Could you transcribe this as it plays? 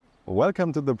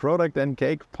Welcome to the Product and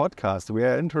Cake podcast. We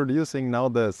are introducing now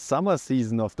the summer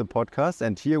season of the podcast,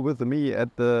 and here with me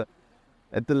at the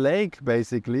lake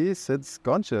basically sits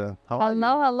Gonche.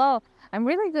 Hello. I'm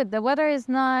really good. The weather is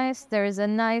nice. There is a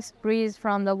nice breeze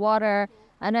from the water,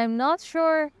 and I'm not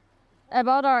sure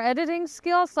about our editing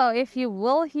skills, so if you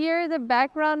will hear the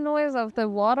background noise of the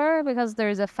water because there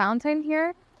is a fountain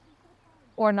here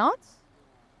or not.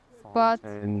 But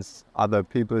other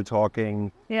people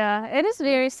talking. Yeah, it is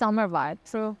very summer vibe.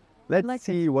 True. Let's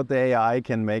see what the AI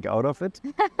can make out of it.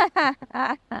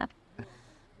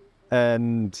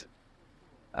 And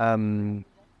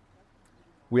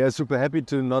we are super happy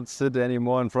to not sit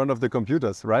anymore in front of the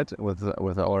computers, right?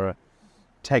 With our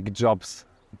tech jobs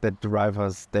that drive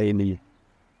us daily.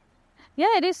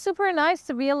 Yeah, it is super nice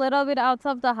to be a little bit out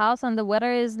of the house, and the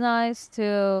weather is nice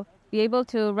to be able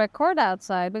to record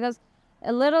outside, because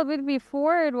a little bit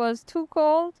before it was too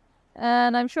cold,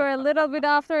 and I'm sure a little bit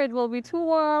after it will be too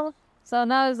warm. So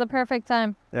now is the perfect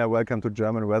time. Yeah, welcome to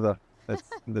German weather.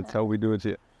 That's how we do it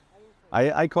here.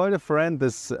 I called a friend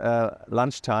this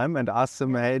lunchtime and asked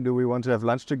him, hey, do we want to have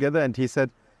lunch together? And he said,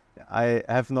 I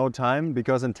have no time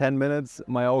because in 10 minutes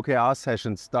my OKR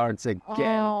session starts again.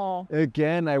 Oh.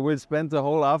 Again, I will spend the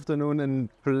whole afternoon in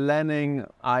planning.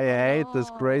 I hate this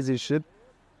crazy shit.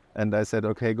 And I said,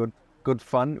 okay, good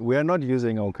fun. We are not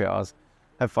using OKRs.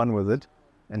 Have fun with it.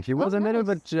 And he was a little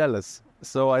bit jealous.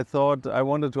 So I thought I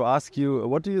wanted to ask you,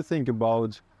 what do you think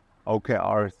about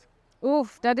OKRs?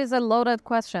 Oof, that is a loaded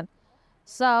question.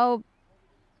 So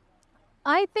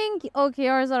I think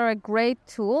OKRs are a great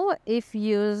tool if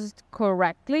used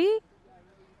correctly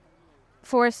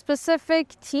for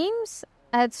specific teams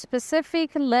at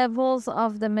specific levels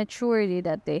of the maturity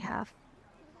that they have.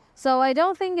 So I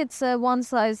don't think it's a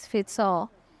one-size-fits-all.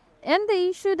 And the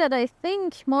issue that I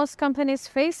think most companies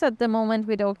face at the moment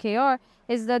with OKR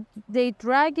is that they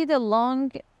drag it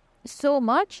along so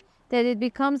much that it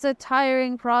becomes a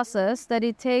tiring process, that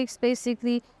it takes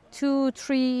basically 2,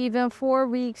 3, even 4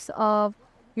 weeks of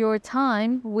your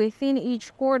time within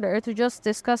each quarter to just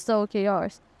discuss the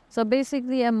OKRs. So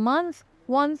basically a month,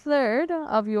 1/3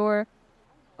 of your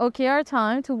OKR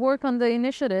time to work on the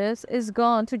initiatives is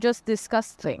gone to just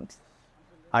discuss things.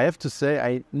 I have to say,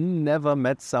 I never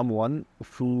met someone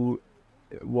who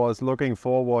was looking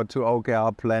forward to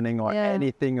OKR planning or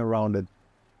anything around it.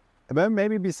 Well,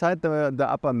 maybe beside the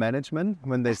upper management,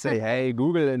 when they say, hey,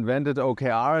 Google invented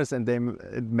OKRs and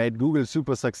it made Google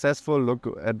super successful, look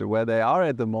at where they are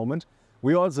at the moment.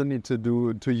 We also need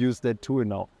to use that tool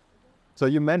now. So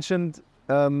you mentioned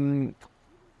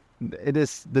it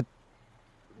is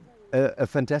a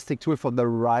fantastic tool for the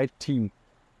right team.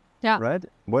 Yeah. Right?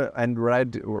 Well, and right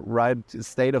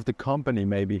state of the company,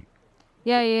 maybe.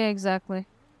 Yeah, exactly.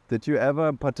 Did you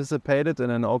ever participated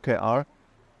in an OKR?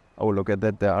 Oh, look at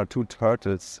that. There are 2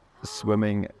 turtles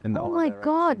swimming in our direction.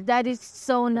 God, that is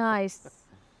so nice.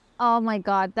 Oh my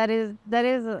God, that is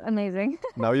amazing.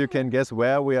 Now you can guess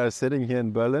where we are sitting here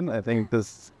in Berlin. I think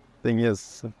this thing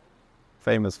is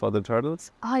famous for the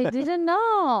turtles. I didn't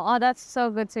know. Oh, that's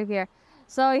so good to hear.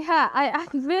 So yeah,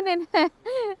 I've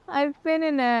been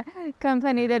in a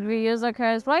company that we use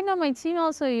OKRs. Right now, my team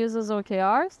also uses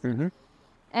OKRs. Mm-hmm.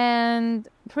 And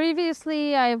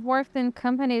previously, I've worked in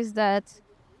companies that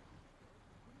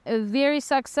very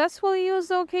successfully use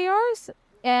OKRs,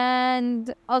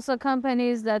 and also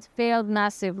companies that failed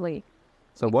massively.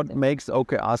 So what makes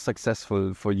OKR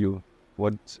successful for you?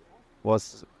 What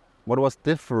was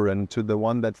different to the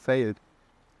one that failed?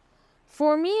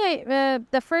 For me,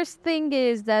 the first thing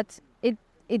is that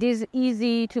it is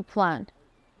easy to plan.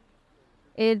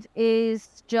 It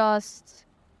is just,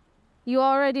 you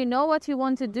already know what you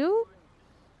want to do.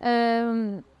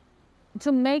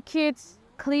 To make it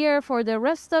clear for the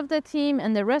rest of the team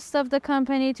and the rest of the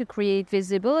company, to create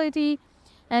visibility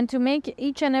and to make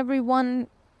each and every one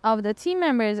of the team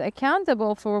members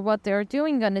accountable for what they're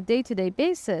doing on a day-to-day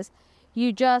basis,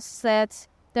 you just set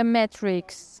the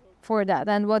metrics for that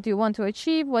and what you want to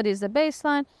achieve, what is the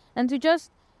baseline, and to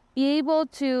just be able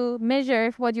to measure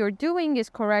if what you're doing is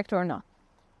correct or not.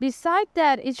 Beside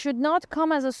that, it should not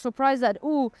come as a surprise that,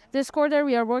 this quarter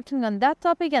we are working on that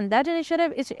topic and that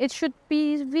initiative. It should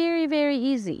be very, very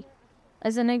easy.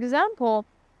 As an example,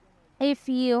 if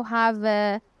you have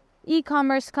an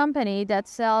e-commerce company that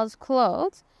sells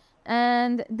clothes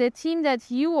and the team that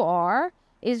you are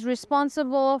is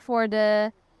responsible for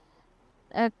the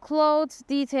clothes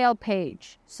detail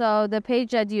page. So the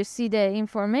page that you see the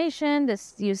information,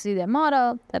 you see the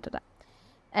model,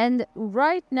 And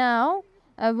right now,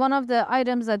 one of the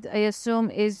items that I assume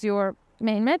is your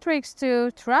main metrics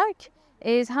to track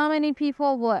is how many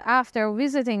people will, after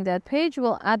visiting that page,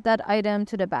 will add that item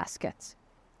to the basket,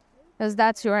 because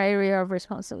that's your area of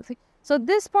responsibility. So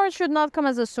this part should not come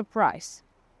as a surprise.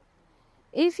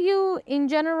 If you, in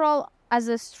general, as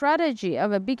a strategy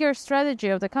of a bigger strategy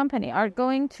of the company, are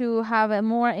going to have a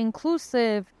more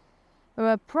inclusive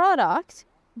product,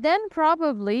 then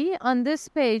probably on this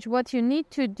page, what you need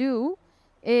to do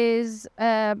is,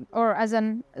 or as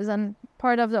an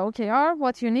part of the OKR,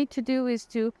 what you need to do is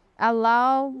to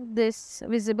allow this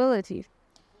visibility,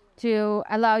 to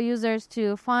allow users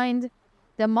to find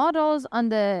the models on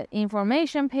the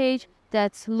information page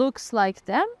that looks like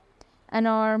them and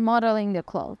are modeling the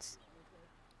clothes.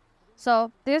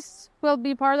 So this will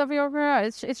be part of your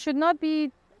OKR. It should not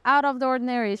be out of the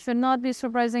ordinary. It should not be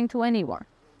surprising to anyone.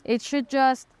 It should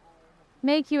just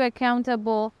make you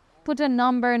accountable, put a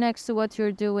number next to what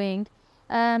you're doing,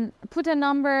 put a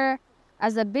number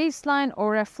as a baseline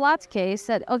or a flat case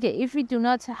that, okay, if we do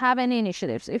not have any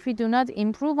initiatives, if we do not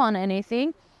improve on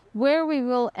anything, where we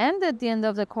will end at the end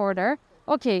of the quarter,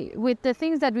 okay, with the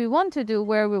things that we want to do,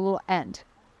 where we will end.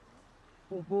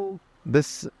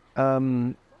 This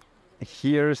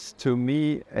here's to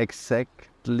me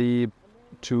exactly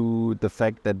to the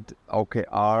fact that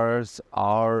OKRs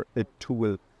are a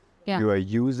tool you are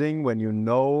using when you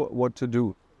know what to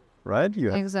do, right?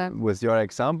 Exactly. With your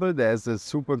example, there's a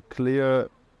super clear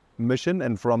mission,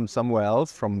 and from somewhere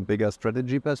else, from bigger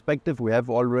strategy perspective, we have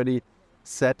already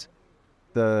set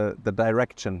the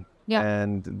direction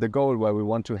and the goal where we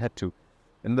want to head to.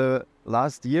 In the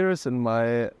last years, in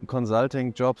my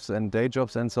consulting jobs and day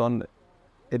jobs and so on,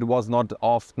 it was not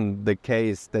often the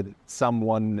case that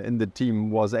someone in the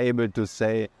team was able to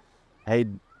say, hey,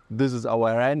 this is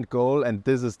our end goal and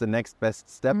this is the next best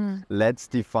step. Let's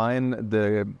define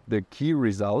the key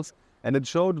results. And it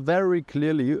showed very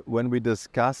clearly when we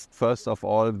discussed, first of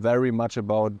all, very much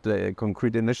about the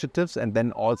concrete initiatives and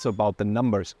then also about the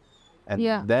numbers.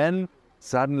 And then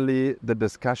suddenly the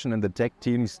discussion in the tech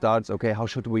team starts, okay, how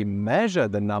should we measure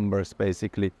the numbers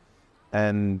basically?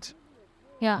 And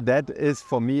that is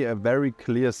for me a very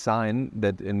clear sign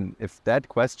that if that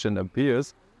question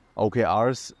appears,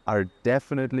 OKRs are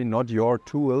definitely not your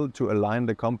tool to align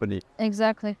the company.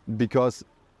 Exactly. Because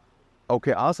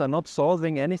OKRs are not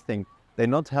solving anything. They're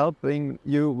not helping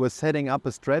you with setting up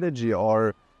a strategy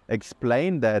or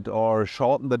explain that or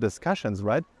shorten the discussions,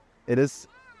 right? It is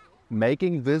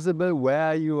making visible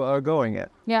where you are going at.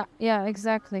 Yeah,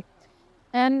 exactly.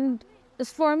 And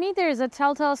for me, there's a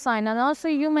telltale sign, and also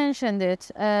you mentioned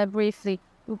it briefly.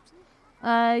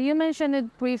 You mentioned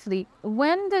it briefly.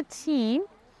 When the team,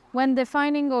 when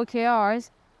defining OKRs,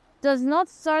 does not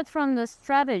start from the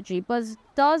strategy, but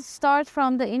does start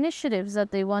from the initiatives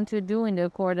that they want to do in the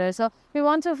quarter. So we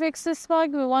want to fix this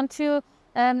bug, we want to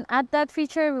add that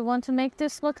feature, we want to make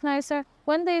this look nicer.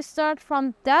 When they start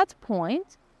from that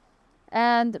point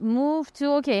and move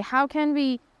to, okay, how can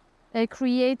we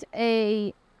create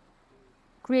a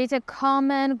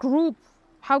common group?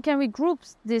 How can we group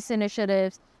these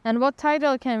initiatives? And what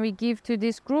title can we give to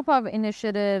this group of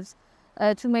initiatives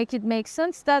to make it make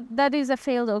sense? That is a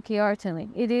failed OKR to me.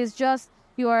 It is just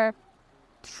you are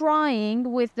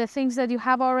trying with the things that you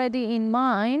have already in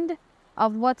mind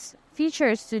of what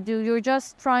features to do. You're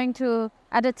just trying to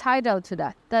add a title to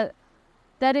that.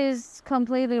 That is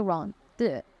completely wrong.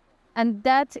 And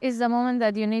that is the moment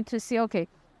that you need to see, okay,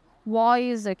 why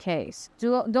is the case?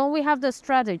 Don't we have the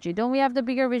strategy? Don't we have the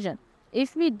bigger vision?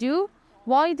 If we do,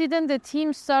 why didn't the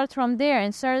team start from there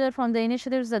and started from the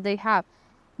initiatives that they have?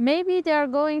 Maybe they are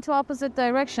going to opposite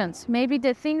directions. Maybe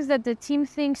the things that the team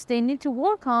thinks they need to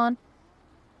work on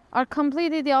are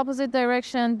completely the opposite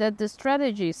direction that the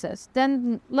strategy says.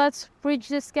 Then let's bridge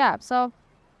this gap. So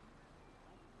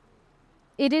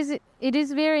it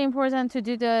is very important to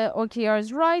do the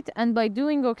OKRs right. And by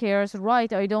doing OKRs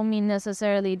right, I don't mean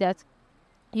necessarily that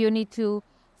you need to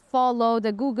follow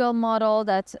the Google model,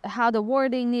 that's how the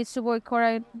wording needs to work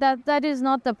correct. That is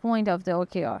not the point of the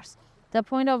OKRs. The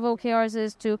point of OKRs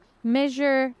is to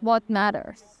measure what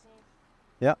matters.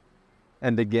 Yeah.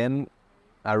 And again,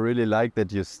 I really like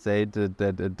that you stated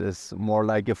that it is more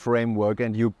like a framework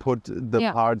and you put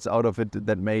the parts out of it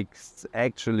that makes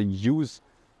actually use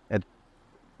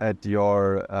at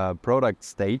your product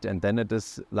state. And then it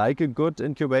is like a good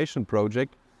incubation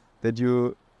project that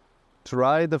you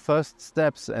try the first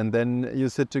steps and then you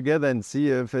sit together and see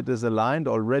if it is aligned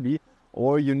already,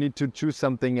 or you need to choose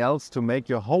something else to make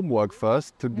your homework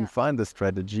first to define the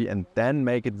strategy and then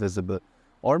make it visible.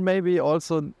 Or maybe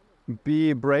also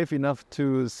be brave enough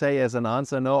to say as an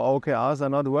answer, no, OKRs are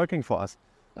not working for us.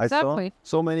 Exactly. I saw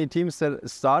so many teams that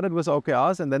started with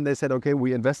OKRs and then they said, okay,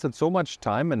 we invested so much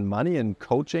time and money and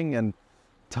coaching and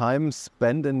time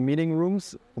spent in meeting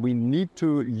rooms. We need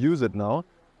to use it now.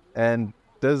 And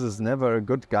this is never a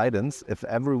good guidance if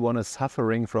everyone is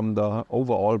suffering from the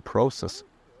overall process.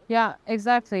 Yeah,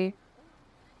 exactly.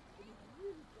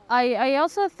 I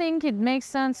also think it makes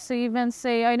sense to even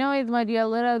say, I know it might be a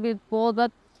little bit bold, but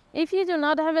if you do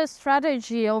not have a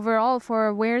strategy overall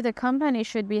for where the company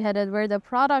should be headed, where the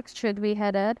product should be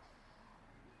headed,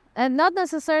 and not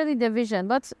necessarily the vision,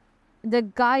 but the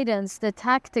guidance, the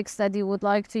tactics that you would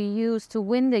like to use to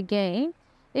win the game,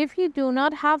 if you do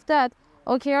not have that,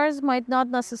 OKRs might not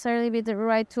necessarily be the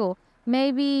right tool.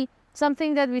 Maybe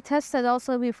something that we tested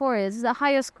also before is the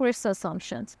highest risk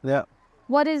assumptions. Yeah.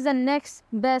 What is the next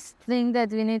best thing that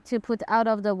we need to put out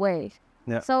of the way?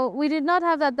 Yeah. So we did not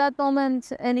have at that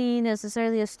moment any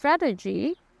necessarily a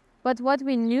strategy, but what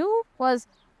we knew was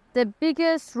the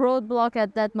biggest roadblock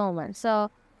at that moment. So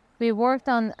we worked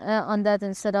on that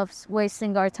instead of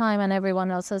wasting our time and everyone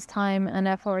else's time and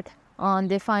effort on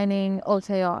defining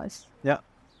OKRs. Yeah.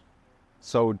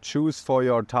 So choose for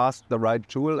your task the right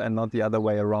tool and not the other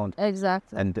way around.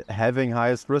 Exactly. And having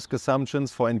highest risk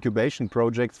assumptions for incubation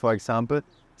projects, for example,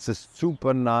 is a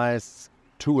super nice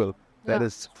tool that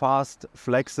is fast,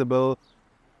 flexible,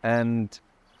 and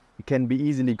can be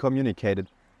easily communicated.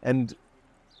 And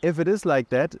if it is like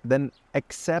that, then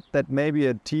accept that maybe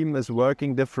a team is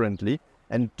working differently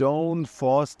and don't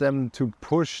force them to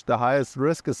push the highest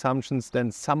risk assumptions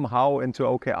then somehow into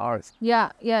OKRs. Yeah,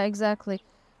 exactly.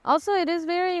 Also, it is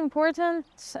very important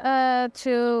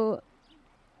to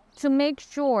make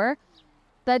sure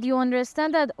that you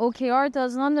understand that OKR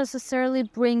does not necessarily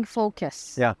bring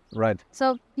focus. Yeah, right.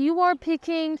 So you are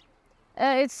picking,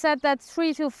 it's set that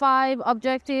 3 to 5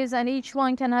 objectives and each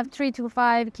one can have 3 to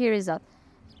 5 key results.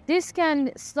 This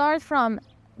can start from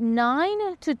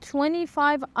 9 to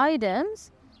 25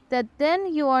 items that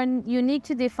then you need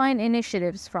to define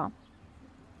initiatives from.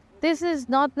 This is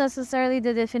not necessarily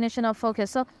the definition of focus.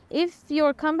 So if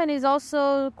your company is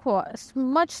also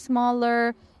much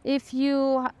smaller, if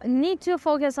you need to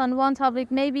focus on one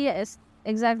topic, maybe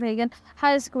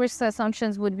highest risk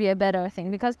assumptions would be a better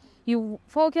thing because you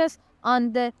focus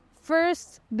on the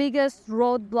first biggest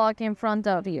roadblock in front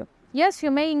of you. Yes,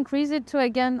 you may increase it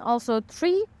to also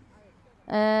 3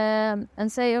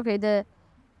 and say, okay, the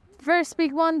first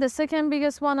big one, the second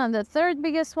biggest one, and the third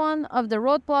biggest one of the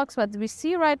roadblocks what we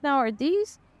see right now are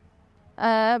these.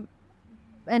 And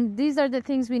these are the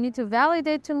things we need to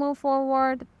validate to move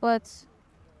forward, but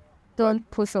don't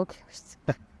push OKRs.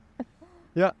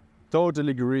 Yeah,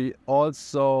 totally agree.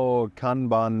 Also,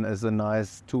 Kanban is a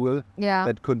nice tool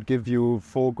that could give you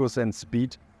focus and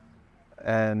speed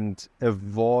and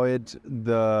avoid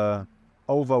the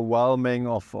overwhelming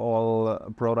of all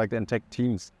product and tech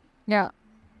teams. Yeah.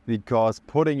 Because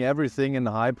putting everything in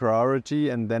high priority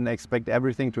and then expect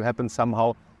everything to happen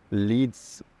somehow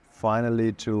leads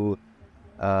finally to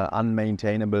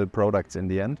unmaintainable products in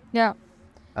the end. Yeah.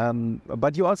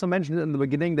 But you also mentioned in the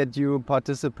beginning that you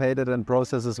participated in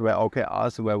processes where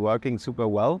OKRs were working super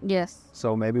well. Yes.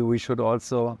 So maybe we should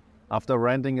also, after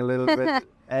ranting a little bit,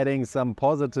 adding some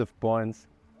positive points.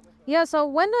 Yeah, so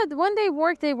when they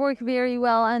work very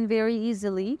well and very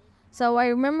easily. So I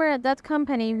remember at that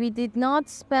company, we did not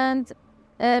spend,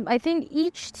 I think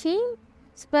each team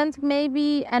spent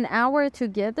maybe an hour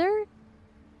together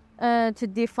to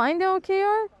define the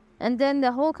OKR. And then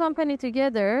the whole company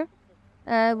together,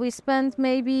 we spent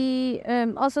maybe,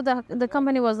 also the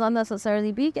company was not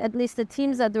necessarily big, at least the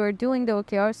teams that were doing the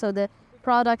OKR. So the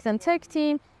product and tech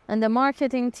team and the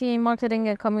marketing team, marketing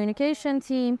and communication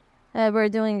team were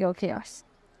doing OKRs.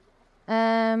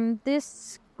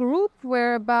 This group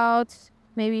were about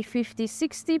maybe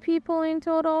 50-60 people in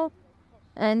total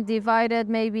and divided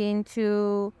maybe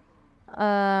into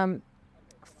a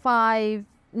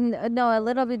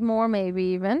little bit more maybe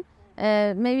even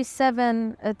maybe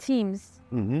 7 teams.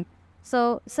 Mm-hmm.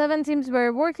 So 7 teams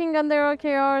were working on their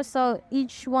OKR, so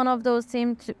each one of those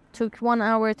teams took 1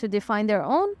 hour to define their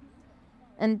own,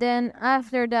 and then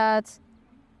after that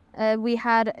we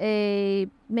had a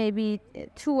maybe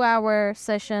 2-hour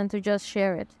session to just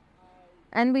share it.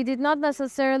 And we did not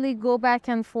necessarily go back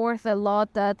and forth a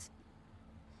lot that,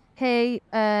 hey,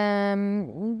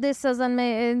 this doesn't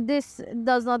make, this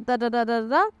does not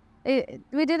da-da-da-da-da.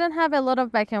 We didn't have a lot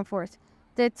of back and forth.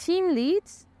 The team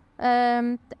leads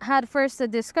had first a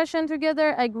discussion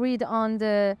together, agreed on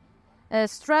the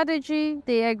strategy.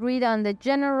 They agreed on the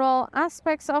general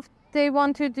aspects of they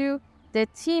want to do. The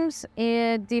teams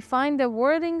defined the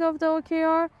wording of the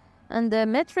OKR and the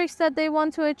metrics that they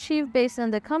want to achieve based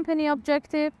on the company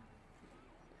objective.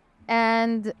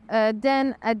 And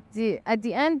then at the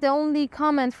end, the only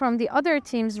comment from the other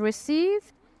teams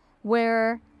received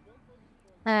where,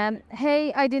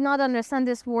 hey, I did not understand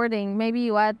this wording. Maybe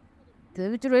you add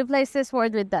to replace this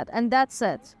word with that, and that's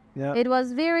it. Yeah. It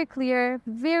was very clear,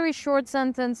 very short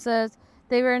sentences.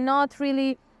 They were not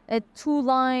really a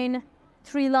 2-line,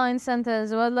 3-line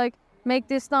sentence. It was like, make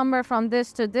this number from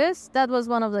this to this. That was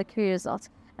one of the key results.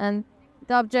 And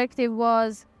the objective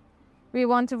was, we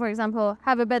want to, for example,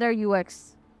 have a better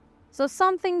UX. So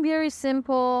something very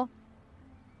simple.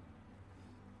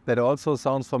 That also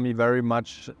sounds for me very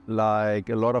much like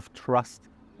a lot of trust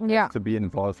to be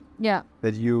involved. Yeah.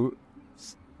 That you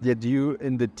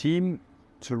in the team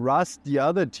trust the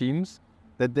other teams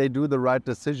that they do the right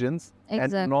decisions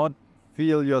and not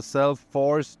feel yourself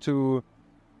forced to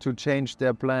change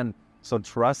their plan. So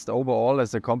trust overall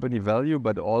as a company value,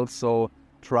 but also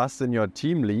trust in your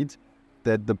team lead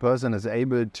that the person is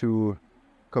able to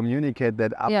communicate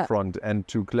that upfront and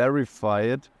to clarify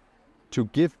it, to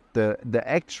give the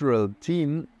actual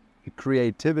team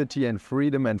creativity and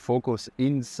freedom and focus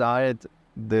inside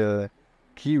the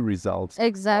key results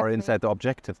or inside the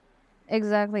objective.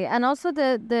 Exactly. And also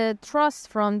the trust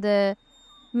from the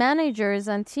managers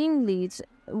and team leads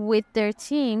with their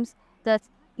teams that,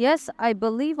 yes, I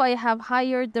believe I have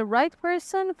hired the right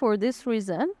person for this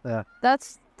reason. Yeah.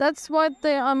 That's what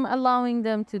I'm allowing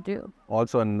them to do.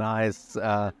 Also a nice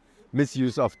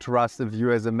misuse of trust if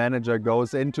you as a manager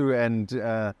goes into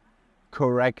and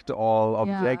correct all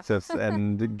objectives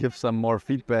and give some more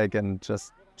feedback and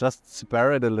just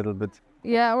spare it a little bit.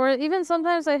 Yeah, or even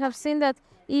sometimes I have seen that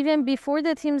even before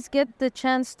the teams get the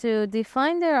chance to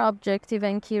define their objective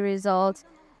and key results,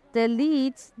 the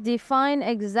leads define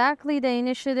exactly the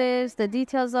initiatives, the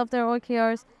details of their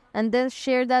OKRs, and then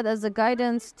share that as a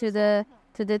guidance to the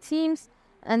teams,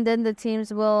 and then the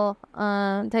teams will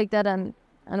take that and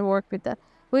work with that,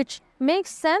 which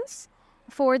makes sense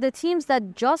for the teams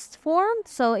that just formed.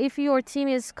 So if your team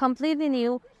is completely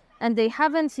new and they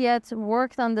haven't yet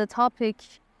worked on the topic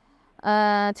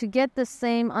to get the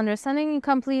same understanding, it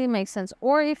completely makes sense.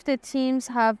 Or if the teams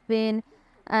have been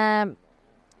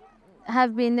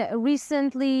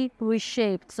recently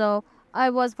reshaped. So I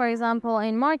was, for example,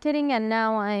 in marketing, and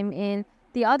now I'm in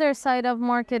the other side of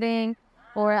marketing,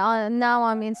 or now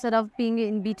I'm, instead of being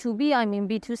in B2B, I'm in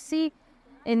B2C.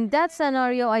 In that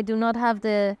scenario, I do not have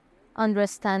the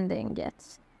understanding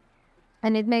yet.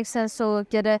 And it makes sense to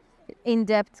get a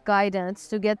in-depth guidance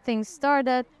to get things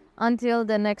started until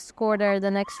the next quarter,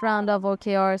 the next round of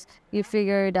OKRs, you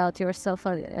figure it out yourself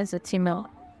as a team member.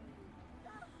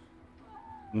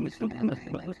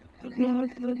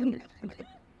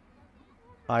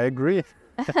 I agree.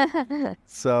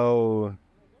 So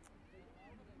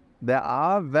there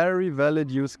are very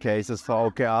valid use cases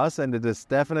for OKRs, and it is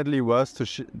definitely worth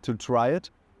to try it.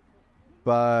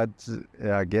 But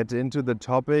get into the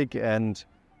topic and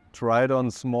try it on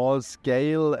small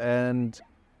scale, and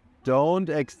don't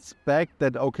expect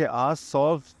that OKR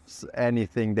solves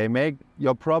anything. They make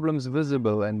your problems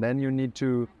visible, and then you need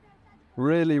to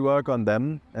really work on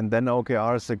them. And then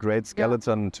OKR is a great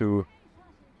skeleton to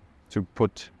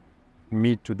put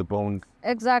meat to the bone.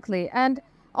 Exactly. And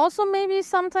also maybe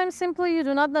sometimes simply you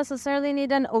do not necessarily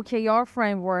need an OKR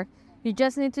framework. You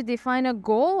just need to define a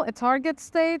goal, a target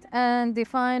state, and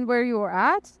define where you are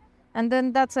at. And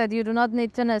then that's it. You do not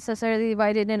need to necessarily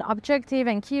divide it in objective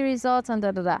and key results and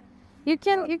da-da-da. You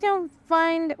can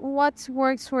find what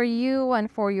works for you and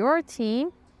for your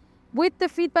team with the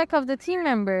feedback of the team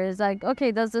members. Like,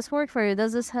 okay, does this work for you?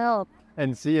 Does this help?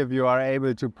 And see if you are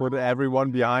able to put everyone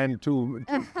behind two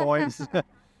points,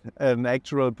 an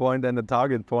actual point and a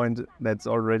target point. That's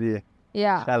already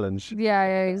a challenge. Yeah,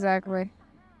 exactly.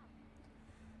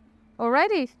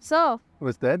 Alrighty, so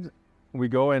with that, we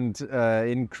go and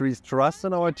increase trust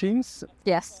in our teams.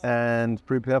 Yes. And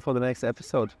prepare for the next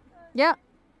episode. Yeah.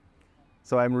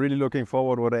 So I'm really looking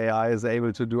forward what AI is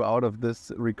able to do out of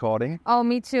this recording. Oh,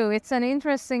 me too. It's an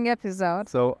interesting episode.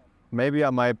 So maybe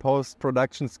my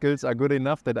post-production skills are good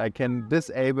enough that I can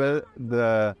disable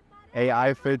the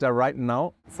AI filter right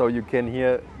now, so you can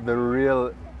hear the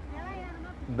real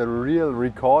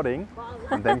recording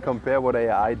and then compare what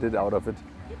AI did out of it.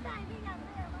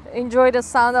 Enjoy the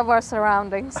sound of our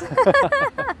surroundings.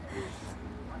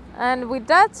 And with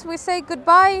that, we say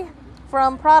goodbye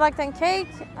from Product and Cake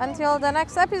until the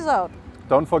next episode.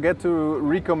 Don't forget to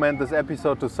recommend this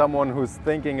episode to someone who's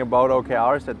thinking about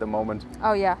OKRs at the moment.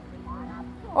 Oh yeah.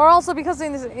 Or also because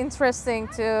it's interesting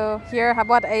to hear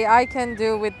what AI can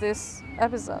do with this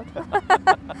episode.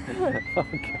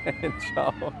 Okay,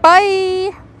 ciao.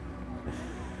 Bye!